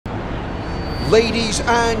Ladies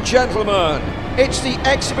and gentlemen, it's the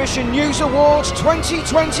Exhibition News Awards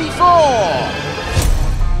 2024.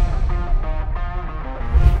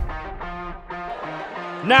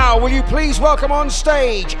 Now, will you please welcome on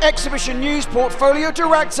stage Exhibition News Portfolio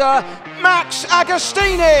Director, Max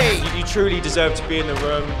Agostini. You truly deserve to be in the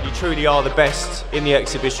room. You truly are the best in the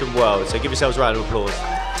exhibition world. So give yourselves a round of applause.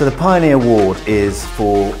 So the Pioneer Award is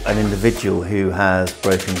for an individual who has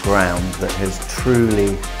broken ground that has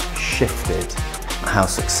truly shifted how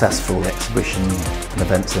successful the exhibition and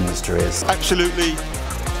events industry is. Absolutely,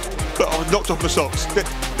 but I've knocked off my socks,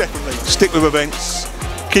 definitely. Stick with events,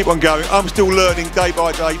 keep on going. I'm still learning day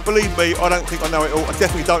by day. Believe me, I don't think I know it all. I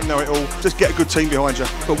definitely don't know it all. Just get a good team behind you.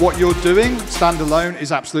 But what you're doing, standalone,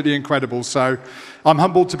 is absolutely incredible. So I'm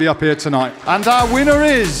humbled to be up here tonight. And our winner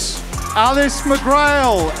is Alice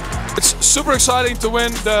McGrail. It's super exciting to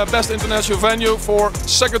win the best international venue for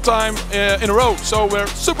second time in a row, so we're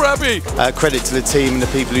super happy. Credit to the team and the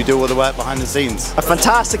people who do all the work behind the scenes. A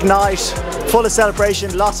fantastic night, full of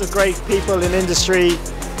celebration, lots of great people in industry.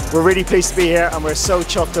 We're really pleased to be here and we're so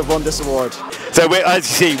chuffed to have won this award. So as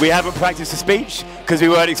you see, we haven't practiced a speech because we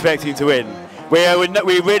weren't expecting to win. We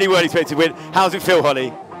really weren't expecting to win. How's it feel,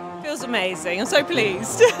 Holly? Feels amazing. I'm so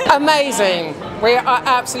pleased. Amazing. We are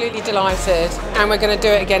absolutely delighted and we're going to do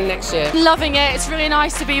it again next year. Loving it. It's really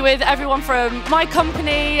nice to be with everyone from my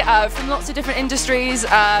company, from lots of different industries,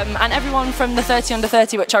 and everyone from the 30 Under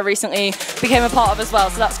 30, which I recently became a part of as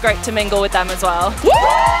well. So that's great to mingle with them as well.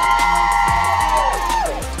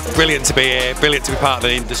 Brilliant to be here, brilliant to be part of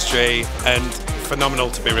the industry, and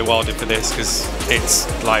phenomenal to be rewarded for this because it's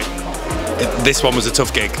like, this one was a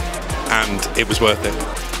tough gig and it was worth it.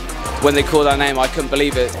 When they called our name, I couldn't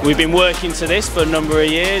believe it. We've been working to this for a number of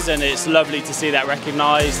years and it's lovely to see that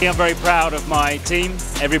recognised. I'm very proud of my team,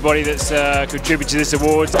 everybody that's contributed to this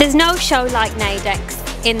award. There's no show like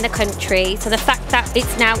NAIDEX in the country, so the fact that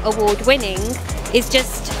it's now award winning is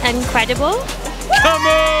just incredible. Come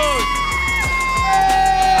on!